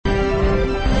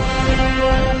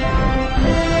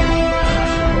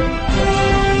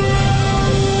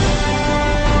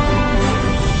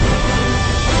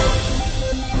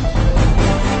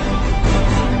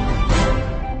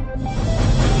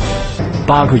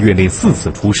8个月内4次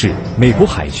出事，美国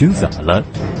海军怎么了？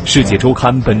世界周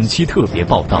刊本期特别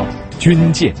报道：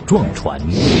军舰撞船，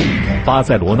巴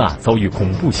塞罗那遭遇恐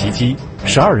怖袭击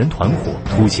，12人团伙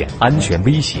凸显安全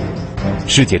威胁。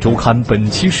世界周刊本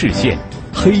期视线：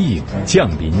黑影降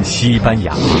临西班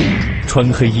牙，穿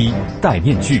黑衣、戴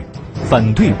面具，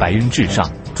反对白人至上，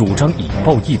主张以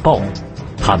暴易暴，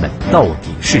他们到底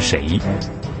是谁？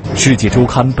世界周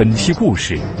刊本期故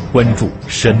事关注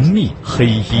神秘黑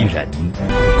衣人。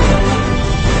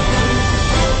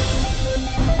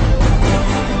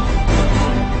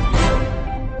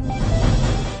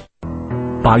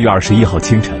8月21号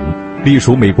清晨，隶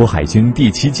属美国海军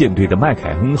第7舰队的麦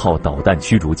凯恩号导弹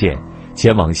驱逐舰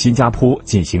前往新加坡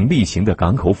进行例行的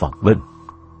港口访问。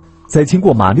在经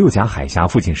过马六甲海峡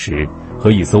附近时，和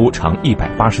一艘长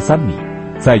183米、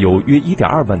载有约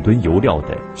1.2万吨油料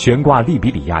的悬挂利比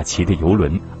里亚旗的油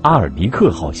轮阿尔尼克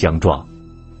号相撞，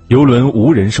油轮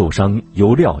无人受伤，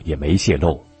油料也没泄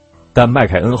漏，但麦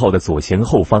凯恩号的左舷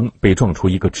后方被撞出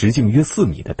一个直径约4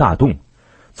米的大洞，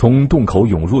从洞口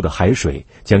涌入的海水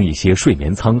将一些睡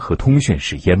眠舱和通讯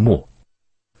室淹没。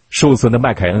受损的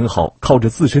麦凯恩号靠着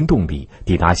自身动力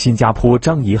抵达新加坡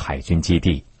樟宜海军基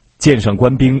地，舰上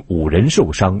官兵5人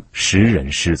受伤，10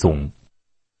人失踪。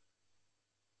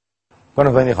观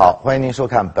众朋友你好，欢迎您收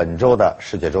看本周的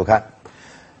世界周刊。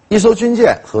一艘军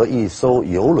舰和一艘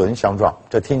油轮相撞，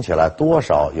这听起来多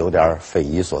少有点匪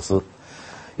夷所思。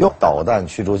用导弹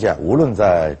驱逐舰无论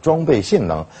在装备性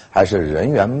能还是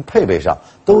人员配备上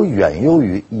都远优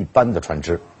于一般的船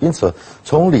只，因此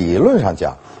从理论上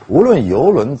讲，无论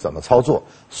油轮怎么操作，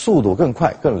速度更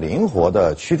快更灵活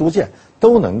的驱逐舰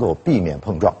都能够避免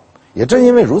碰撞。也正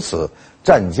因为如此，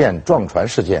战舰撞船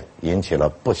事件引起了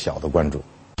不小的关注。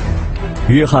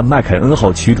约翰麦凯恩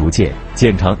号驱逐舰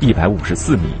舰长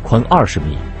154米，宽20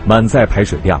米，满载排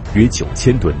水量约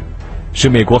9000吨，是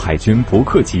美国海军伯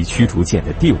克级驱逐舰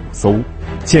的第5艘。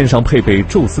舰上配备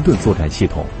宙斯盾作战系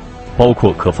统，包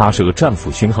括可发射战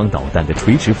斧巡航导弹的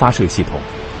垂直发射系统、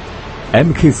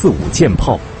MK45 舰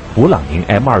炮、勃朗宁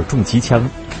M2 重机枪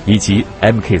以及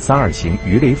MK32 型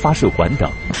鱼雷发射管等。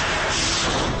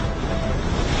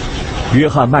约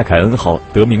翰麦凯恩号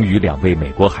得名于2位美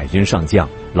国海军上将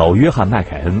老约翰麦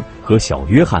凯恩和小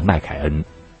约翰麦凯恩，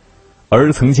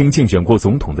而曾经竞选过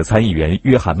总统的参议员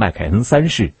约翰麦凯恩3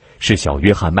世是小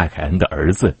约翰麦凯恩的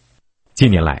儿子。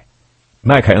近年来，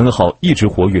麦凯恩号一直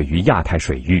活跃于亚太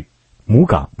水域，母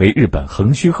港为日本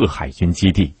横须贺海军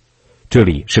基地，这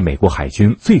里是美国海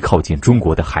军最靠近中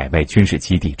国的海外军事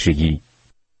基地之一。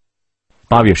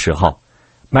8月10号，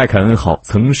麦凯恩号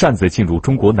曾擅自进入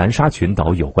中国南沙群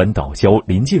岛有关岛礁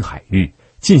临近海域，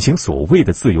进行所谓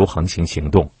的自由航行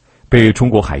行动，被中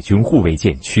国海军护卫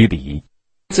舰驱离。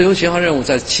自由巡航任务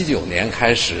在79年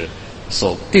开始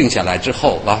所定下来之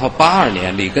后，然后82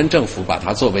年里根政府把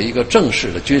它作为一个正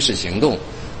式的军事行动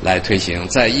来推行，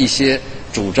在一些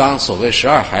主张所谓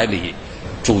12海里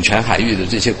主权海域的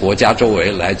这些国家周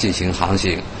围来进行航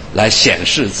行，来显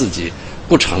示自己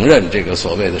不承认这个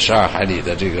所谓的12海里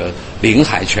的这个领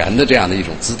海权的这样的一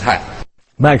种姿态。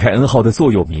麦凯恩号的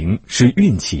座右铭是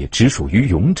运气只属于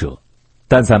勇者，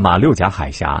但在马六甲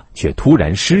海峡却突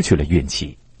然失去了运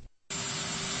气。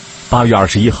8月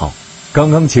21号，刚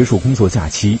刚结束工作假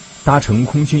期，搭乘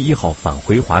空军1号返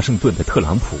回华盛顿的特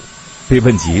朗普被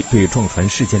问及对撞船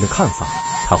事件的看法，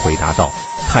他回答道：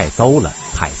太糟了，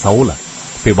太糟了，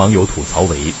被网友吐槽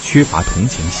为缺乏同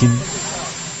情心。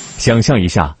想象一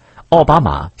下，奥巴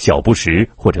马、小布什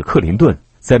或者克林顿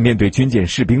在面对军舰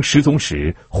士兵失踪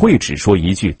时，会只说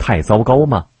一句太糟糕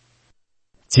吗？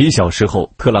几小时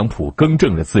后，特朗普更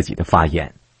正了自己的发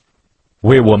言，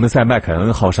为我们在麦凯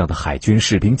恩号上的海军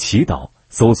士兵祈祷，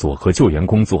搜索和救援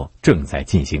工作正在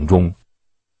进行中。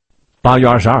8月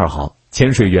22号，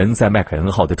潜水员在麦凯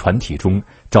恩号的船体中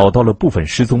找到了部分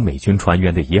失踪美军船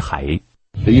员的遗骸。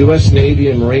The U.S.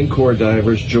 Navy and Marine Corps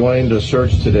divers joined a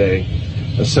search today,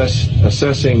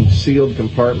 assessing sealed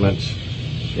compartments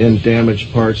in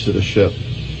damaged parts of the ship.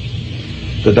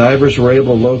 The divers were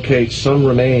able to locate some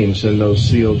remains in those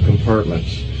sealed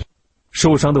compartments.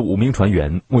 受伤的5名船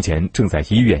员目前正在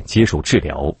医院接受治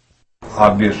疗。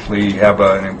Obviously have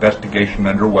an investigation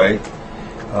underway,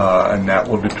 and that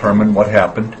will determine what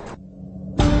happened.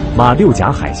 马六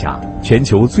甲海峡，全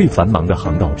球最繁忙的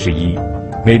航道之一，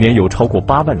每年有超过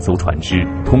8万艘船只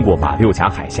通过马六甲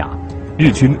海峡，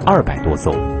日均200多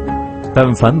艘。但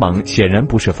繁忙显然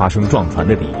不是发生撞船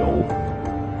的理由。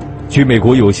据美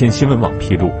国有线新闻网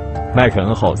披露，麦凯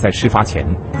恩号在事发前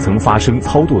曾发生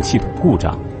操作系统故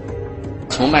障。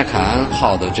从麦凯恩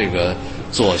号的这个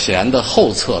左舷的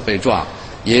后侧被撞，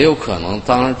也有可能，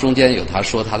当然中间有他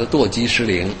说他的舵机失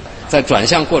灵，在转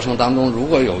向过程当中，如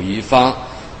果有一方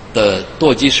的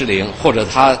舵机失灵，或者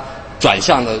它转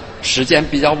向的时间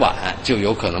比较晚，就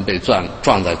有可能被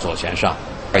撞在左舷上，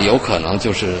有可能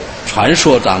就是传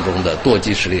说当中的舵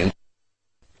机失灵。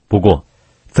不过，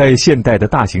在现代的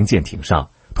大型舰艇上，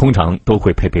通常都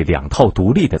会配备2套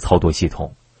独立的操作系统。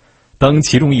当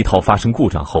其中一套发生故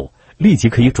障后，立即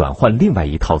可以转换另外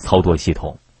一套操作系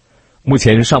统。目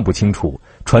前尚不清楚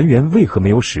船员为何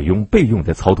没有使用备用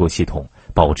的操作系统，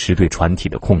保持对船体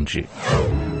的控制。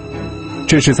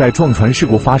这是在撞船事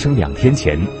故发生2天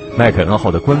前，麦凯恩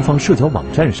号的官方社交网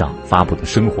站上发布的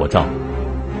生活照。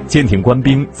舰艇官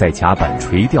兵在甲板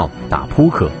垂钓、打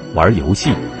扑克、玩游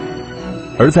戏。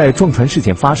而在撞船事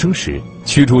件发生时，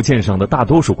驱逐舰上的大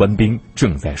多数官兵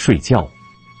正在睡觉。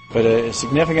But a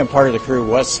significant part of the crew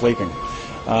was sleeping,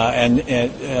 and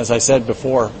as I said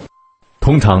before.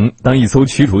 通常，当一艘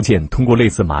驱逐舰通过类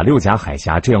似马六甲海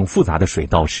峡这样复杂的水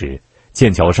道时，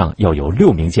舰桥上要有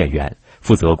6名舰员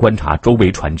负责观察周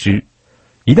围船只，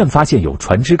一旦发现有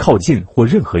船只靠近或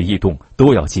任何异动，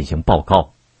都要进行报告。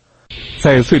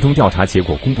在最终调查结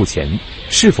果公布前，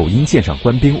是否因舰上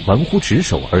官兵玩忽职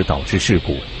守而导致事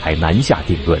故，还难下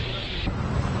定论。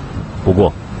不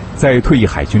过，在退役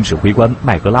海军指挥官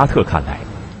麦格拉特看来，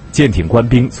舰艇官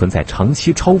兵存在长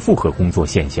期超负荷工作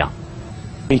现象。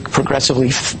We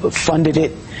progressively funded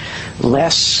it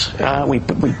less.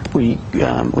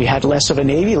 We had less of a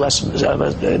Navy, less of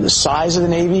the size of the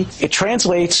Navy. It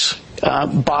translates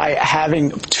by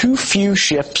having too few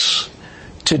ships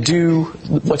to do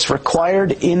what's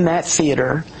required in that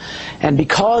theater. And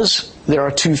because there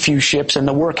are too few ships and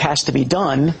the work has to be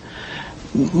done,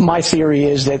 my theory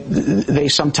is that they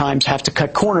sometimes have to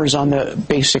cut corners on the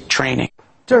basic training.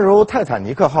 正如泰坦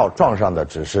尼克号撞上的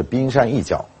只是冰山一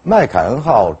角，麦凯恩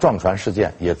号撞船事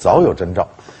件也早有征兆，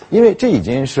因为这已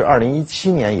经是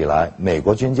2017年以来美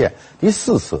国军舰第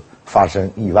4次发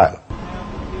生意外了。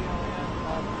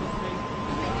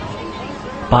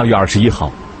8月21号，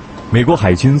美国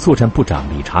海军作战部长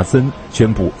理查森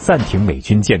宣布暂停美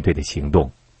军舰队的行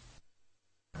动。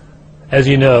As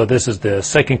you know, this is the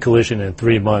second collision in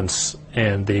 3 months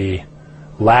and the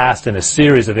last in a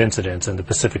series of incidents in the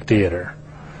Pacific theater.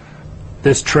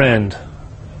 This trend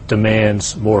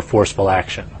demands more forceful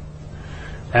action.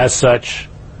 As such,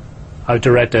 I've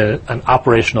directed an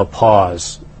operational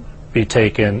pause be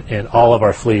taken in all of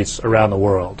our fleets around the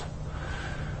world.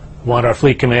 I want our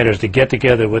fleet commanders to get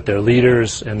together with their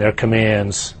leaders and their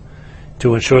commands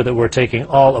to ensure that we're taking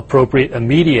all appropriate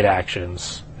immediate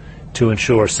actions to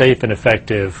ensure safe and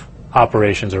effective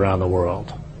operations around the world.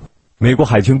 美国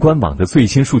海军官网的最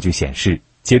新数据显示，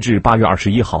截至8月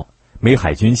21号，美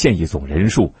海军现役总人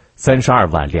数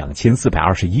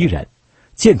322421人，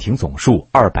舰艇总数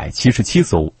277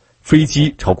艘，飞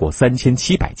机超过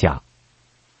3700架。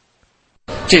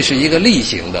这是一个例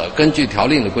行的，根据条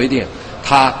令的规定，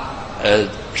它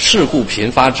事故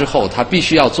频发之后，它必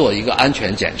须要做一个安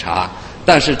全检查，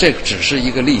但是这只是一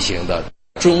个例行的，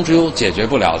终究解决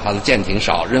不了它的舰艇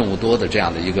少、任务多的这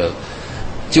样的一个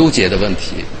纠结的问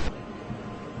题。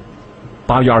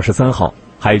8月23号，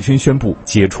海军宣布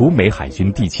解除美海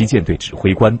军第7舰队指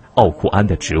挥官奥库安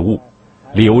的职务，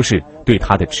理由是对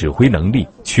他的指挥能力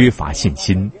缺乏信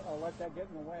心。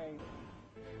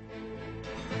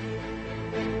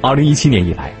2017年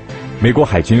以来，美国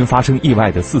海军发生意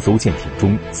外的4艘舰艇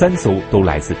中，3艘都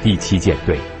来自第7舰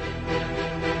队。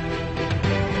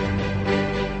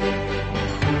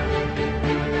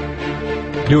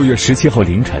6月17号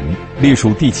凌晨，隶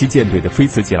属第7舰队的菲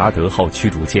茨杰拉德号驱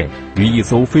逐舰与一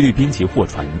艘菲律宾籍货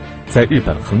船在日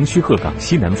本横须贺港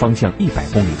西南方向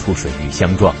100公里处水域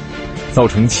相撞，造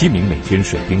成7名美军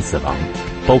水兵死亡，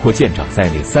包括舰长在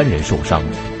内3人受伤。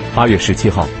8月17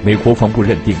号，美国防部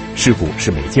认定事故是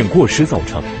美舰过失造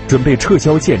成，准备撤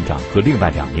销舰长和另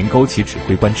外2名高级指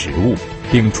挥官职务，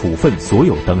并处分所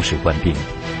有当事官兵。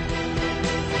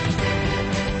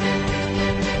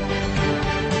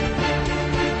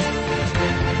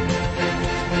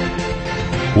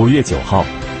5月9号，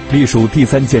隶属第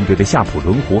3舰队的夏普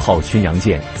伦湖号巡洋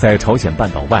舰在朝鲜半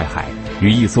岛外海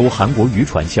与一艘韩国渔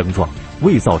船相撞，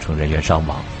未造成人员伤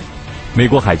亡。美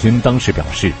国海军当时表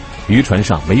示，渔船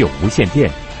上没有无线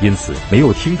电，因此没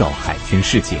有听到海军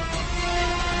示警。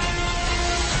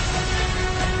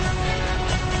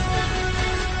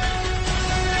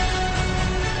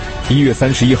1月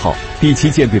31号，第7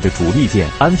舰队的主力舰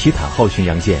安提坦号巡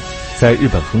洋舰在日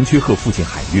本横须贺附近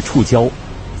海域触礁，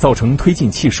造成推进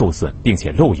器受损并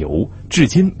且漏油，至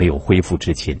今没有恢复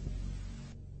至勤。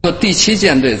第7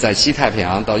舰队在西太平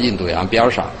洋到印度洋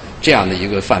边上这样的一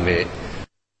个范围，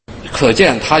可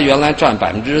见它原来占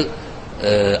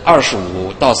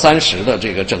25到30的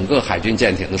这个整个海军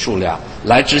舰艇的数量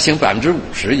来执行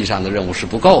50%以上的任务是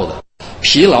不够的。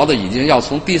疲劳的已经要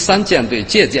从第3舰队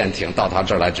借舰艇到他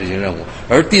这儿来执行任务，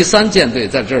而第3舰队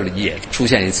在这里也出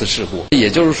现一次事故，也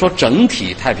就是说整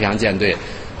体太平洋舰队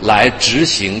来执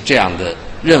行这样的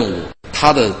任务，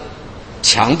它的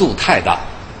强度太大，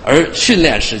而训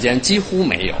练时间几乎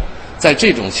没有，在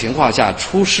这种情况下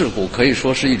出事故可以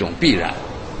说是一种必然。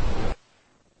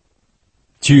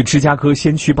据芝加哥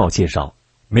先驱报介绍，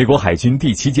美国海军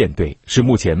第7舰队是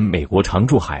目前美国常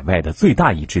驻海外的最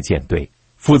大一支舰队，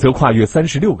负责跨越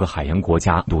36个海洋国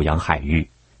家陆洋海域。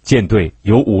舰队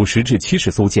有50至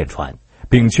70艘舰船，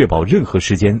并确保任何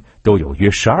时间都有约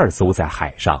12艘在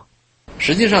海上。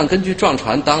实际上，根据撞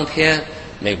船当天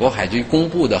美国海军公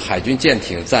布的海军舰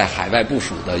艇在海外部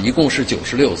署的一共是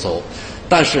96艘，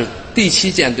但是第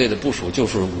7舰队的部署就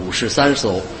是53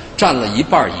艘，占了一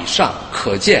半以上，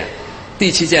可见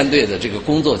第7舰队的这个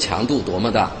工作强度多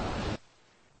么大。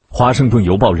华盛顿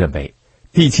邮报认为，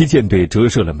第7舰队折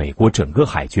射了美国整个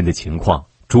海军的情况，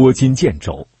捉襟见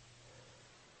肘。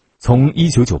从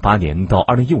1998年到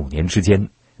2015年之间，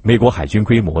美国海军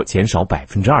规模减少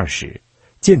20%，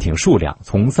舰艇数量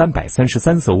从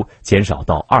333艘减少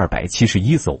到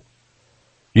271艘。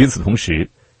与此同时，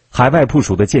海外部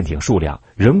署的舰艇数量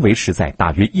仍维持在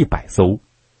大约100艘。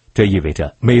这意味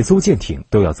着每艘舰艇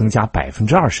都要增加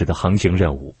20%的航行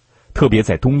任务，特别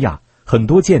在东亚，很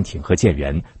多舰艇和舰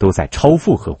员都在超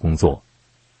负荷工作。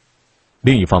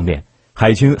另一方面，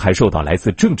海军还受到来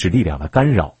自政治力量的干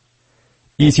扰，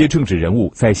一些政治人物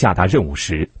在下达任务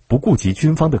时不顾及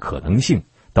军方的可能性，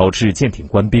导致舰艇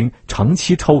官兵长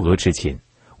期超额执勤，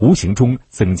无形中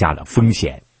增加了风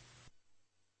险。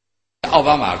奥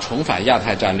巴马重返亚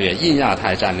太战略、印亚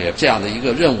太战略这样的一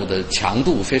个任务的强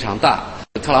度非常大。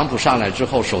特朗普上来之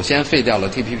后，首先废掉了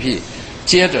TPP，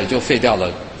 接着就废掉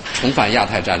了重返亚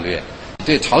太战略，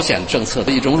对朝鲜政策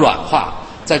的一种软化。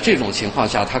在这种情况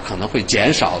下，它可能会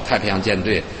减少太平洋舰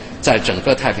队在整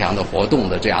个太平洋的活动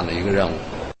的这样的一个任务。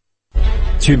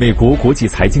据美国国际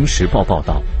财经时报报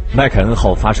道，麦凯恩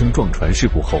号发生撞船事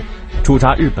故后，驻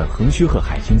扎日本横须贺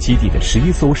海军基地的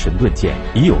11艘神盾舰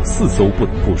已有4艘不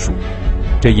能部署。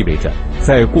这意味着，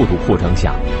在过度扩张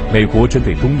下，美国针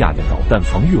对东亚的导弹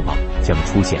防御网将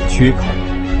出现缺口。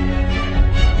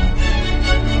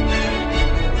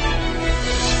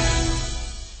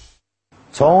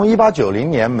从1890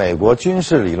年美国军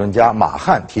事理论家马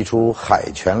汉提出海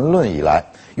权论以来，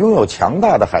拥有强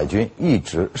大的海军一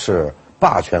直是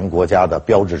霸权国家的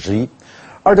标志之一。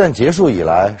二战结束以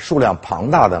来，数量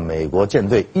庞大的美国舰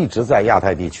队一直在亚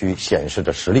太地区显示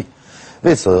着实力。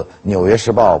为此，《纽约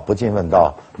时报》不禁问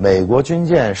道：美国军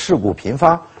舰事故频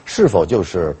发，是否就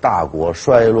是大国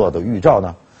衰落的预兆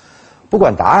呢？不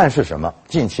管答案是什么，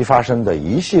近期发生的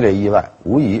一系列意外，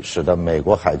无疑使得美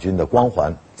国海军的光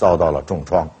环遭到了重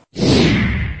创。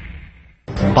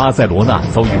巴塞罗那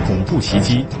遭遇恐怖袭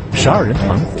击，12人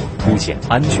团伙凸显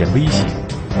安全威胁。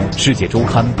世界周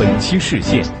刊本期视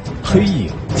线：黑影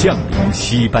降临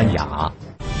西班牙。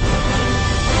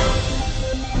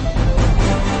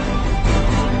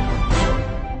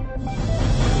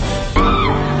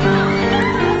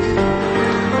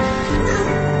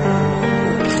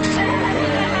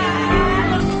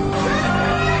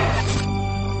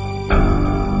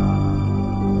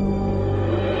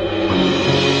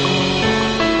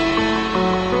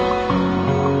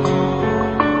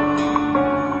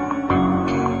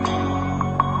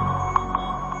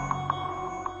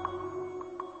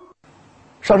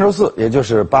上周四，也就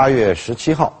是8月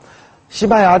17号，西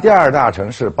班牙第2大城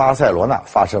市巴塞罗那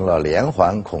发生了连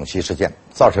环恐袭事件，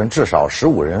造成至少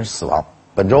15人死亡。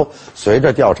本周，随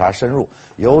着调查深入，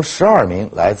由12名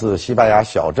来自西班牙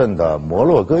小镇的摩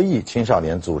洛哥裔青少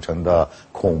年组成的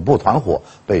恐怖团伙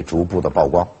被逐步的曝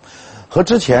光。和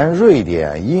之前瑞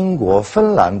典、英国、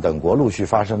芬兰等国陆续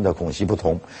发生的恐袭不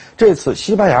同，这次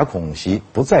西班牙恐袭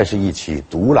不再是一起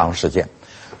独狼事件。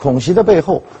恐袭的背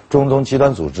后，中东极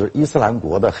端组织伊斯兰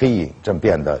国的黑影正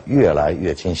变得越来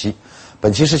越清晰。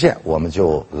本期视线，我们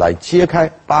就来揭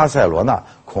开巴塞罗那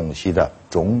恐袭的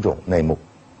种种内幕。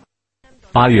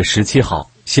8月17号，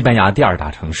西班牙第2大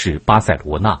城市巴塞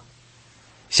罗那，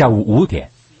下午5点，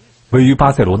位于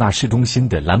巴塞罗那市中心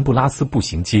的兰布拉斯步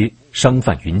行街商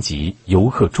贩云集，游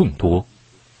客众多。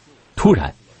突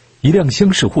然，一辆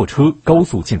厢式货车高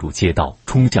速进入街道，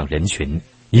冲向人群，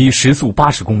以时速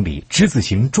80公里之字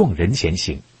形撞人前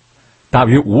行，大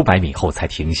约500米后才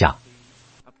停下。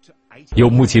有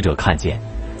目击者看见，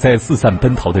在四散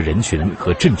奔逃的人群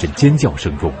和阵阵尖叫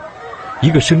声中，一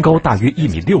个身高大约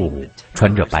1.65米、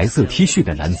穿着白色 T 恤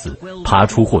的男子爬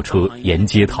出货车，沿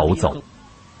街逃走。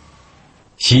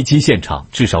袭击现场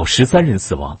至少13人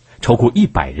死亡，超过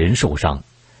100人受伤，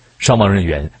伤亡人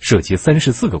员涉及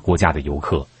34个国家的游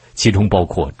客，其中包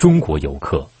括中国游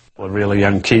客。Really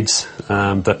young kids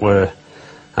that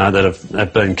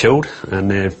have been killed,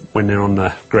 and when they're on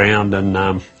the ground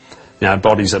and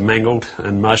bodies are mangled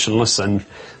and motionless, and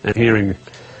hearing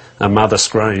a mother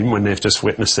scream when they've just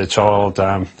witnessed their child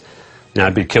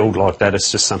be killed like that,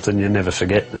 it's just something you never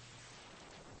forget.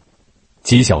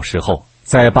 几小时后，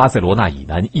在巴塞罗那以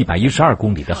南112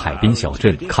公里的海滨小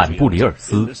镇坎布里尔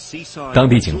斯，当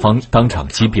地警方当场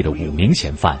击毙了5名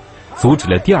嫌犯，阻止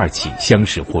了第2起厢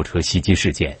式货车袭击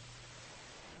事件。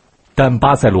但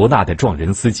巴塞罗那的撞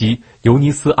人司机尤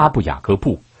尼斯·阿布雅各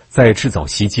布在制造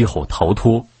袭击后逃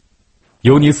脱。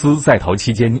尤尼斯在逃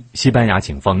期间，西班牙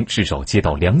警方至少接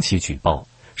到2起举报，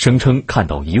声称看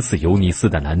到疑似尤尼斯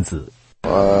的男子。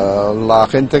La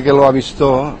gente que lo ha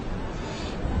visto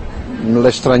le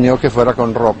extrañó que fuera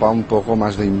con ropa un poco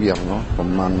más de invierno,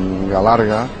 con manga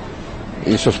larga,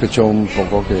 y sospechó un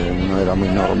poco que no era muy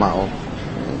normal.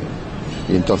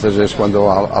 Y entonces es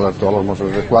cuando alertó a los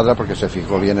Mossos de Escuadra, porque se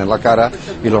fijó bien en la cara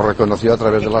y lo reconoció a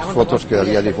través de las fotos que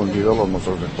había difundido los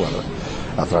Mossos de Escuadra,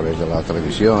 a través de la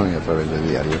televisión y a través de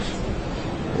diarios.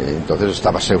 Entonces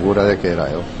estaba segura de que era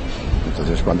él.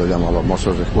 Entonces cuando llamó a los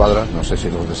Mossos de Escuadra, no sé si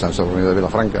los de San Saturnino de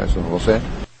Vilafranca, eso no lo sé.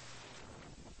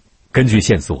 根据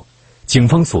线索，警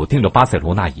方锁定了巴塞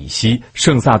罗那以西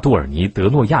圣萨杜尔尼德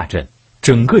诺亚镇，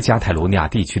整个加泰罗尼亚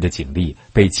地区的警力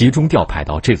被集中调派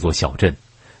到这座小镇。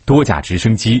多架直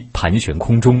升机盘旋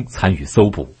空中参与搜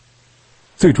捕，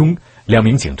最终2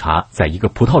名警察在一个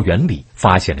葡萄园里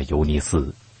发现了尤尼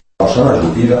斯。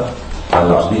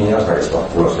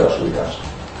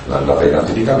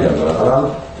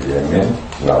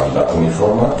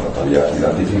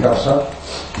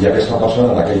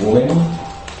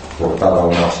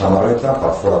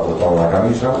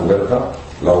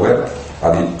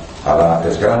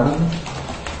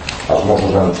Els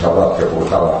Mossos han observat que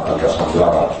portava el que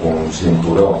semblava un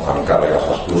cinturó amb càrregues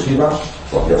explosives,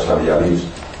 com ja s'havia vist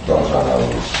a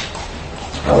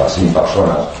les 5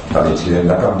 persones de l'incident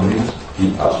de Cambrils, i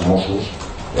els Mossos,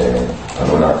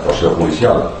 en una actuació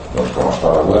policial, com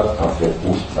està regulat, han fet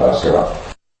ús de la seva.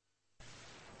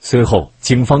 随后，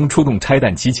警方出动拆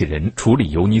弹机器人处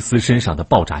理尤尼斯身上的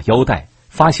爆炸腰带，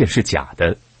发现是假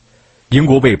的。英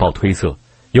国《卫报》推测，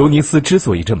尤尼斯之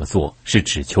所以这么做，是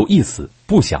只求一死，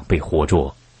不想被活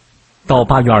捉。到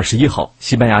8月21号，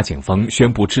西班牙警方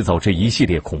宣布，制造这一系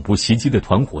列恐怖袭击的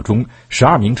团伙中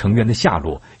12名成员的下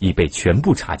落已被全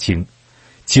部查清，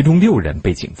其中6人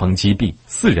被警方击毙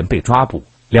，4人被抓捕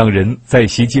，2人在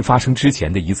袭击发生之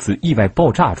前的一次意外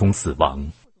爆炸中死亡。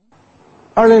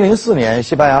2004年，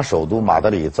西班牙首都马德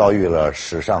里遭遇了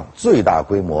史上最大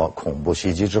规模恐怖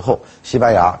袭击之后，西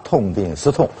班牙痛定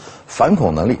思痛，反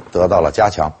恐能力得到了加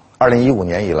强。2015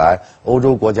年以来，欧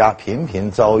洲国家频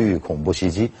频遭遇恐怖袭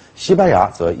击，西班牙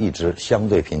则一直相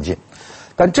对平静。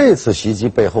但这次袭击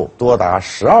背后多达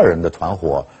12人的团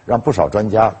伙，让不少专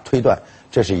家推断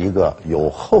这是一个有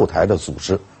后台的组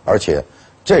织，而且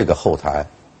这个后台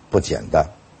不简单。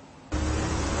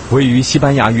位于西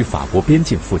班牙与法国边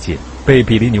境附近，被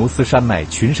比利牛斯山脉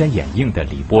群山掩映的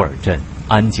里波尔镇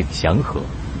安静祥和。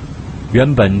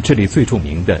原本这里最著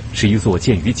名的是一座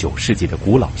建于9世纪的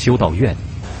古老修道院，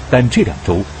但这2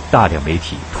周大量媒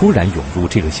体突然涌入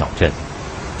这个小镇。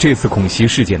这次恐袭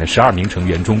事件的12名成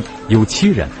员中有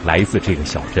7人来自这个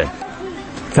小镇。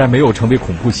在没有成为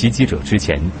恐怖袭击者之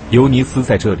前，尤尼斯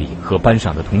在这里和班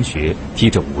上的同学踢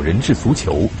着5人制足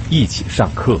球，一起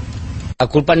上课。La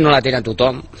culpa no la té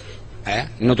tothom,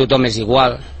 no tothom és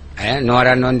igual. No,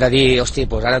 ara no hem de dir, hosti,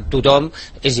 doncs ara tothom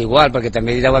és igual, perquè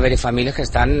també deu haver-hi famílies que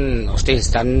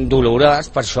estan dolorades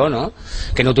per això, no?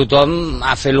 Que no tothom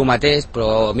ha fet el mateix,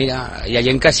 però mira, hi ha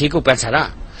gent que sí que ho pensarà,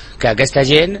 que aquesta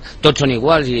gent tots són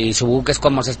iguals, i segur que és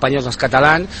com els espanyols, els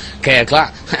catalans, que clar,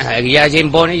 hi ha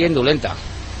gent bona i gent dolenta.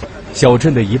 小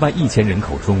镇的11000人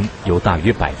口中有大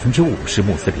约50%是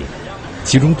穆斯林，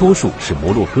其中多数是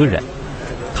摩洛哥人。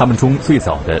他们中最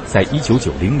早的在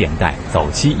1990年代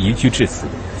早期移居至此，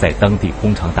在当地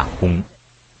工厂打工。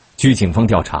据警方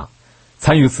调查，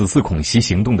参与此次恐袭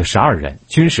行动的12人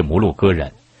均是摩洛哥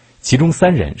人，其中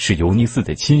3人是尤尼斯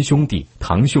的亲兄弟、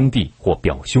堂兄弟或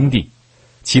表兄弟，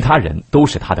其他人都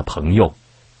是他的朋友，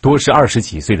多是20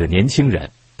几岁的年轻人，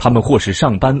他们或是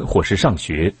上班或是上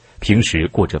学，平时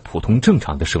过着普通正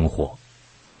常的生活。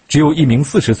只有一名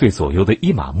40岁左右的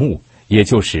伊玛目，也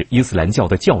就是伊斯兰教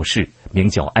的教士，名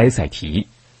叫埃塞提，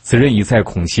此人已在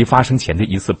恐袭发生前的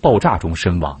一次爆炸中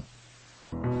身亡。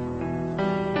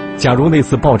假如那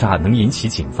次爆炸能引起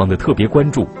警方的特别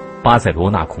关注，巴塞罗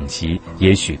那恐袭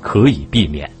也许可以避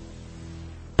免。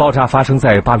爆炸发生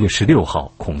在8月16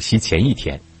号恐袭前一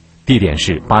天，地点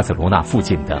是巴塞罗那附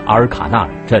近的阿尔卡纳尔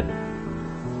镇。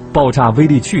爆炸威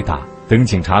力巨大，等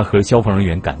警察和消防人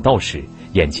员赶到时，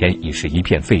眼前已是一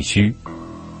片废墟。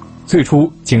最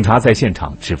初，警察在现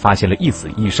场只发现了1死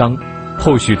1伤，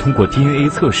后续通过 DNA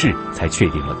测试才确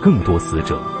定了更多死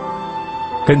者。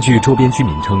根据周边居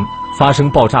民称，发生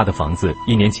爆炸的房子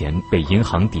1年前被银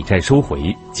行抵债收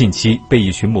回，近期被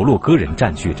一群摩洛哥人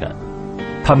占据着。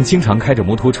他们经常开着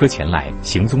摩托车前来，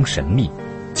行踪神秘。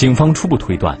警方初步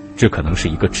推断，这可能是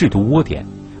一个制毒窝点，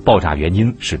爆炸原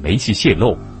因是煤气泄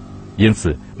漏，因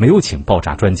此没有请爆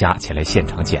炸专家前来现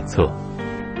场检测。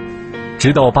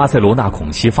直到巴塞罗那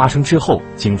恐袭发生之后，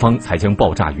警方才将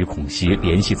爆炸与恐袭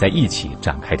联系在一起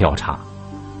展开调查。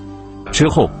之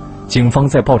后，警方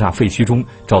在爆炸废墟中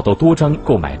找到多张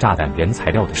购买炸弹原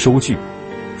材料的收据，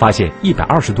发现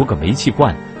120多个煤气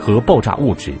罐和爆炸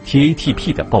物质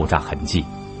TATP 的爆炸痕迹，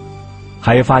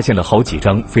还发现了好几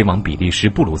张飞往比利时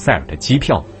布鲁塞尔的机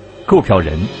票，购票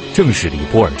人正是里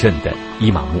博尔镇的伊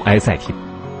玛目埃塞提。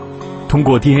通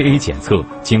过 DNA 检测，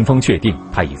警方确定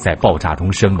他已在爆炸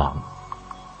中身亡。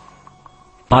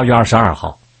8月22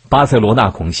号，巴塞罗那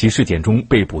恐袭事件中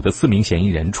被捕的4名嫌疑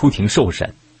人出庭受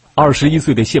审。21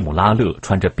岁的谢姆拉勒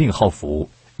穿着病号服，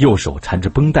右手缠着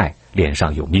绷带，脸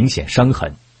上有明显伤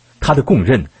痕。他的供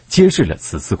认揭示了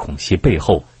此次恐袭背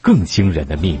后更惊人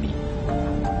的秘密。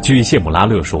据谢姆拉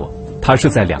勒说，他是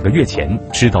在2个月前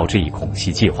知道这一恐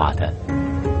袭计划的。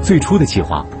最初的计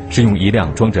划是用一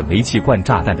辆装着煤气罐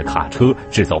炸弹的卡车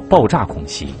制造爆炸恐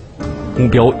袭，目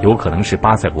标有可能是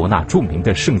巴塞罗那著名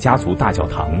的圣家族大教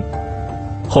堂。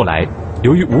后来，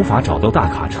由于无法找到大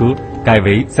卡车，改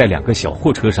为在2个小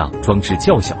货车上装置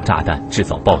较小炸弹制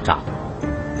造爆炸。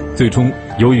最终，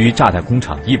由于炸弹工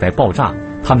厂意外爆炸，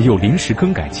他们又临时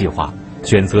更改计划，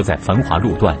选择在繁华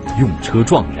路段用车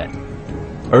撞人。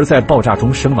而在爆炸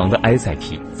中身亡的埃塞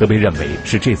提则被认为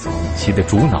是这次恐袭的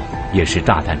主脑，也是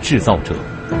炸弹制造者。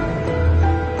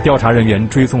调查人员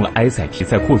追踪了埃塞提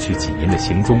在过去几年的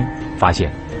行踪，发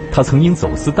现他曾因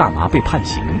走私大麻被判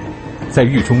刑，在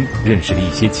狱中认识了一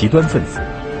些极端分子，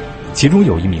其中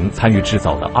有一名参与制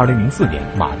造了2004年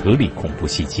马德里恐怖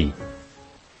袭击。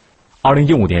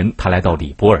2015年，他来到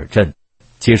里博尔镇，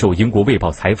接受英国卫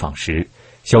报采访时，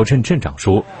小镇镇长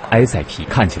说，埃塞提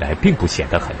看起来并不显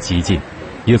得很激进，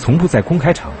也从不在公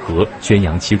开场合宣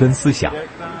扬极端思想，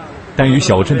但与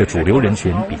小镇的主流人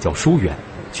群比较疏远，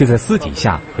却在私底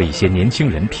下和一些年轻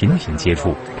人频频接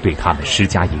触，对他们施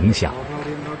加影响。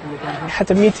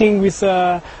Had a meeting with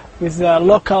the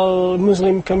local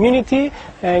Muslim community,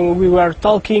 and we were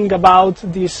talking about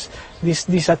these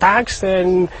attacks,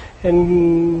 and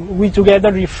we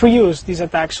together refused these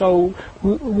attacks. So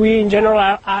we in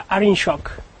general are in shock.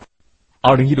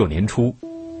 2016年初，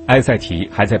埃塞提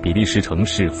还在比利时城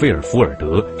市费尔福尔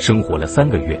德生活了3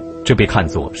个月，这被看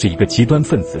作是一个极端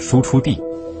分子输出地。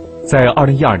在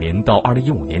2012年到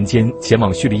2015年间，前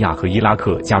往叙利亚和伊拉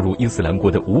克加入伊斯兰国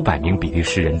的500名比利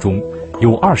时人中，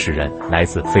有20人来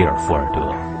自菲尔福尔德。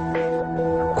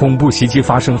恐怖袭击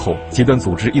发生后，极端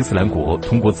组织伊斯兰国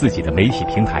通过自己的媒体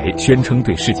平台宣称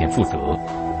对事件负责。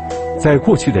在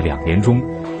过去的2年中，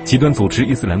极端组织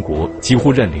伊斯兰国几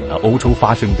乎认领了欧洲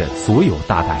发生的所有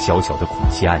大大小小的恐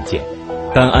袭案件，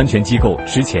但安全机构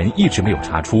之前一直没有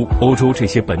查出欧洲这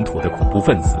些本土的恐怖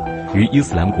分子与伊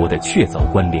斯兰国的确凿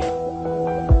关联。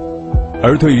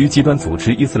而对于极端组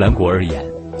织伊斯兰国而言，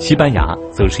西班牙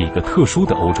则是一个特殊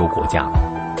的欧洲国家。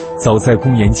早在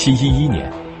公元711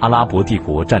年，阿拉伯帝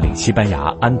国占领西班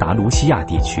牙安达卢西亚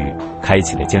地区，开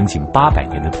启了将近800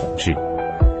年的统治。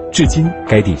至今，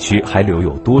该地区还留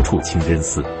有多处清真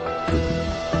寺。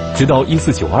直到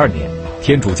1492年，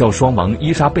天主教双王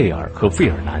伊莎贝尔和费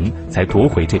尔南才夺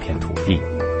回这片土地。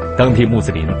当地穆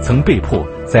斯林曾被迫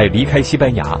在离开西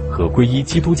班牙和皈依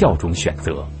基督教中选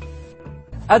择。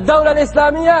الدولة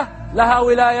الإسلامية لها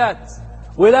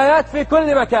ولايات في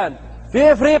كل مكان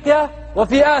في إفريقيا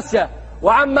وفي آسيا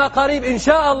وعما قريب إن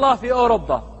شاء الله في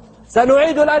أوروبا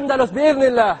سنعيد الأندلس بإذن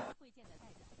الله。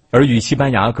而与西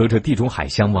班牙隔着地中海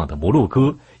相望的摩洛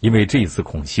哥，因为这次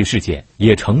恐袭事件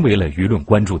也成为了舆论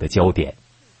关注的焦点。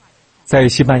在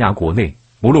西班牙国内，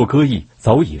摩洛哥裔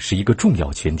早已是一个重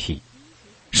要群体。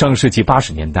上世纪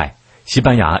80年代，西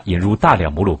班牙引入大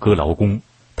量摩洛哥劳工，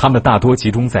他们大多集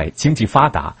中在经济发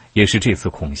达，也是这次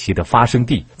恐袭的发生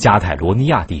地加泰罗尼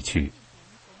亚地区。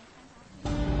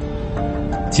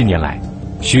近年来，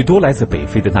许多来自北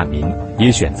非的难民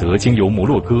也选择经由摩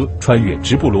洛哥穿越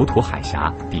直布罗陀海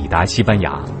峡抵达西班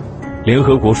牙。联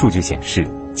合国数据显示，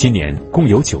今年共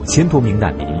有9000多名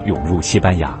难民涌入西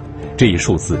班牙，这一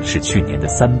数字是去年的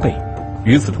3倍。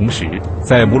与此同时，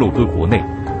在摩洛哥国内，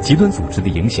极端组织的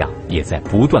影响也在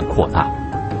不断扩大。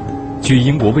据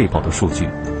英国《卫报》的数据，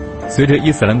随着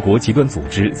伊斯兰国极端组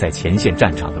织在前线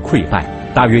战场的溃败，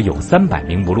大约有300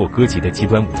名摩洛哥籍的极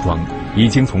端武装已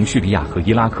经从叙利亚和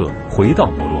伊拉克回到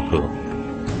摩洛哥。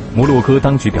摩洛哥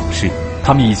当局表示，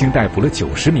他们已经逮捕了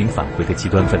90名返回的极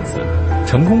端分子，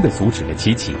成功地阻止了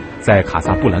几起在卡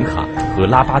萨布兰卡和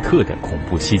拉巴特的恐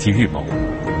怖袭击预谋。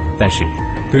但是，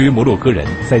对于摩洛哥人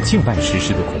在境外实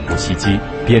施的恐怖袭击，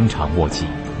鞭长莫及。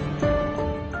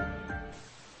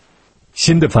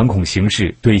新的反恐形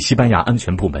势对西班牙安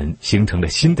全部门形成了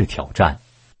新的挑战。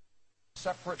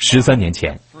13年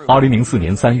前，2004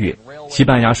年3月，西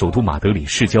班牙首都马德里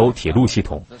市郊铁路系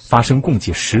统发生共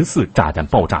计14炸弹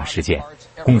爆炸事件，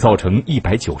共造成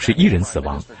191人死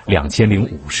亡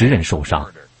，2050人受伤。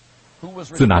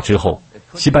自那之后，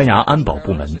西班牙安保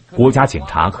部门、国家警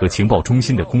察和情报中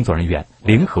心的工作人员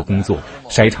联合工作，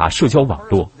筛查社交网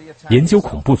络，研究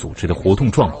恐怖组织的活动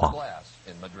状况。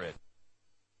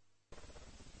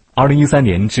2013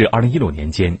年至2016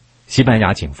年间，西班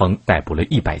牙警方逮捕了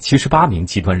178名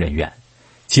极端人员，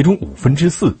其中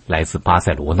4%来自巴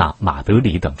塞罗那、马德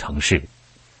里等城市。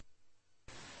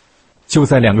就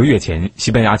在2个月前，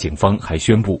西班牙警方还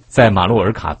宣布，在马洛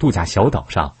尔卡度假小岛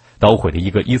上捣毁了一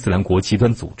个伊斯兰国极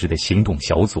端组织的行动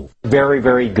小组。Very,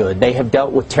 very good. They have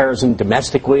dealt with terrorism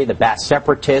domestically, the Basque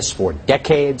separatists, for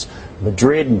decades.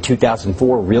 Madrid in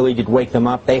 2004 really did wake them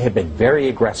up. They have been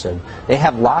very aggressive. They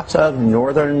have lots of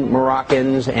northern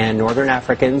Moroccans and northern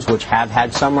Africans which have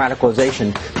had some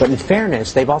radicalization. But in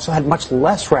fairness, they've also had much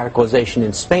less radicalization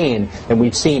in Spain than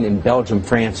we've seen in Belgium,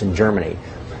 France, and Germany.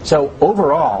 So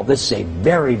overall, this is a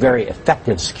very, very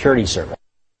effective security service.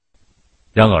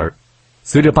 然而，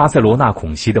随着巴塞罗那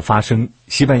恐袭的发生，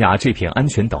西班牙这片安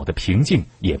全岛的平静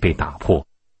也被打破。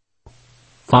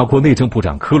法国内政部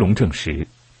长科隆证实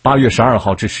，8月12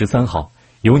号至13号，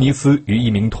尤尼斯与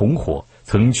一名同伙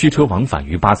曾驱车往返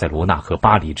于巴塞罗那和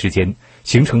巴黎之间，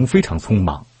行程非常匆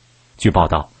忙。据报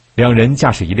道，两人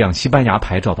驾驶一辆西班牙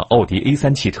牌照的奥迪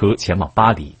A3 汽车前往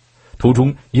巴黎，途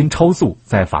中因超速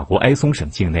在法国埃松省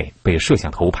境内被摄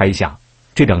像头拍下。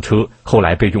这辆车后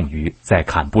来被用于在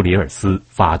坎布里尔斯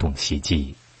发动袭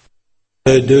击。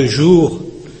2 jours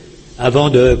avant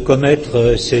de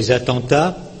commettre ces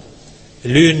attentats,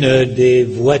 l'une des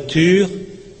voitures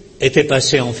était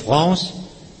passée en France,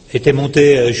 était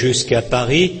montée jusqu'à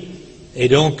Paris, et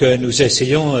donc nous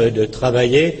essayons de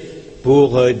travailler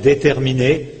pour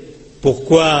déterminer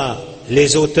pourquoi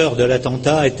les auteurs de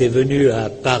l'attentat étaient venus à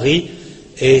Paris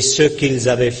et ce qu'ils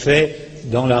avaient fait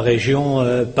dans la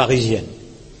région parisienne.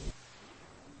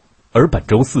 而本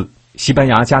周四，西班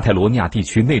牙加泰罗尼亚地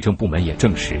区内政部门也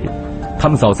证实，他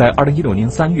们早在2016年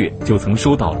3月就曾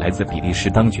收到来自比利时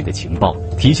当局的情报，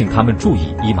提醒他们注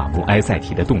意伊马穆埃塞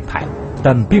提的动态，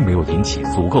但并没有引起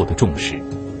足够的重视。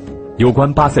有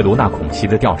关巴塞罗那恐袭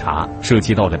的调查涉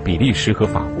及到了比利时和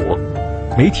法国，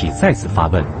媒体再次发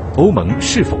问：欧盟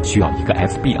是否需要一个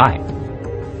FBI？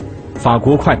 法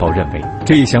国快报认为，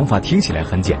这一想法听起来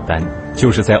很简单，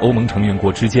就是在欧盟成员国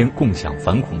之间共享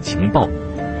反恐情报。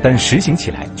但实行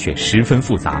起来却十分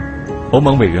复杂。欧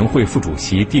盟委员会副主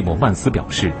席蒂莫曼斯表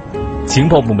示，情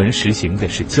报部门实行的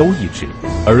是交易制，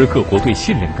而各国对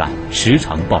信任感时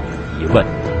常抱有疑问。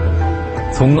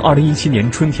从2017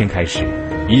年春天开始，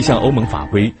一项欧盟法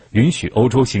规允许欧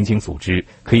洲刑警组织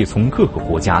可以从各个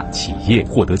国家企业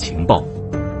获得情报，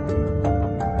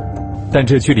但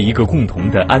这距离一个共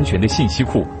同的安全的信息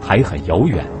库还很遥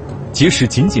远。即使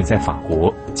仅仅在法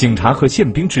国，警察和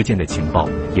宪兵之间的情报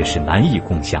也是难以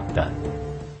共享的。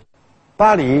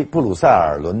巴黎、布鲁塞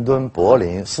尔、伦敦、柏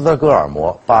林、斯德哥尔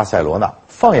摩、巴塞罗那，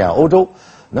放眼欧洲，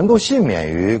能够幸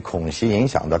免于恐袭影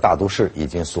响的大都市已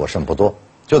经所剩不多。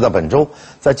就在本周，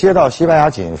在接到西班牙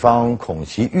警方恐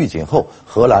袭预警后，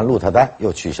荷兰鹿特丹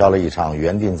又取消了一场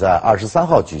原定在23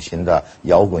号举行的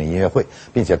摇滚音乐会，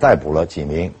并且逮捕了几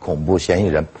名恐怖嫌疑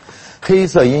人。黑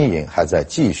色阴影还在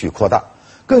继续扩大。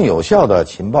更有效的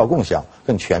情报共享、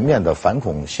更全面的反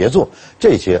恐协作，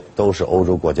这些都是欧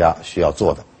洲国家需要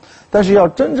做的。但是要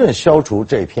真正消除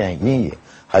这片阴影，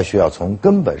还需要从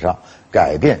根本上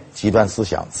改变极端思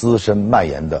想滋生蔓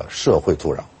延的社会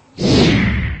土壤。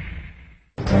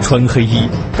穿黑衣、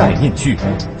戴面具，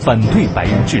反对白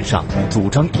人至上，主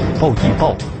张以暴易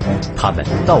暴，他们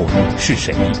到底是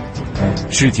谁？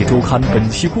世界周刊本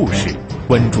期故事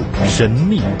关注神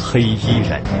秘黑衣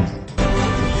人。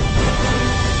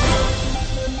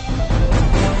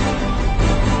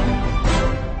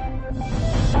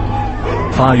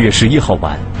8月11号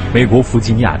晚，美国弗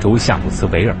吉尼亚州夏姆茨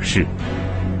维尔市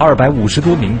，250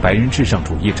多名白人至上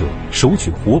主义者手举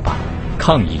火把，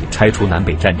抗议拆除南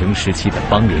北战争时期的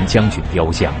邦联将军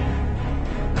雕像。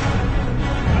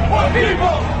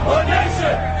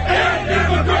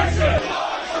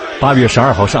8月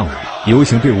12号上午，游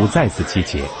行队伍再次集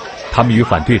结，他们与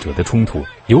反对者的冲突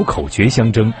由口诀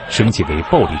相争升级为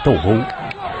暴力斗殴。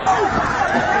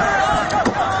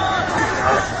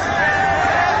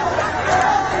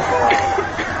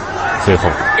随后，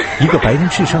一个白人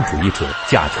至上主义者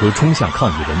驾车冲向抗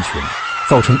议人群，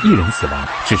造成1人死亡，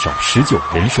至少19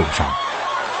人受伤。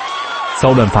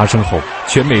骚乱发生后，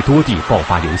全美多地爆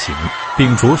发游行，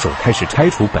并着手开始拆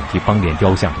除本地邦联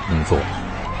雕像的工作。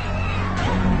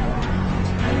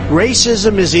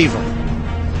Racism is evil,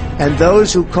 and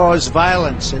those who cause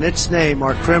violence in its name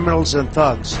are criminals and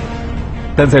thugs.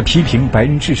 但在批评白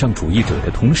人至上主义者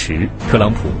的同时，特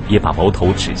朗普也把矛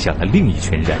头指向了另一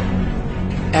群人。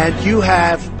And you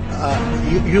have,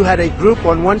 you had a group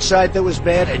on one side that was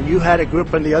bad, and you had a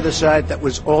group on the other side that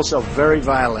was also very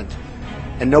violent.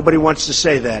 And nobody wants to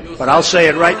say that, but I'll say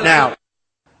it right now.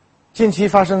 近期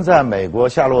发生在美国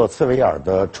夏洛茨维尔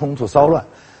的冲突骚乱，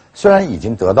虽然已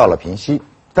经得到了平息，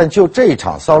但就这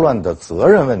场骚乱的责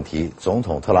任问题，总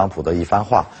统特朗普的一番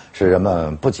话，使人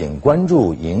们不仅关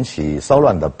注引起骚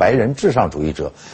乱的白人至上主义者，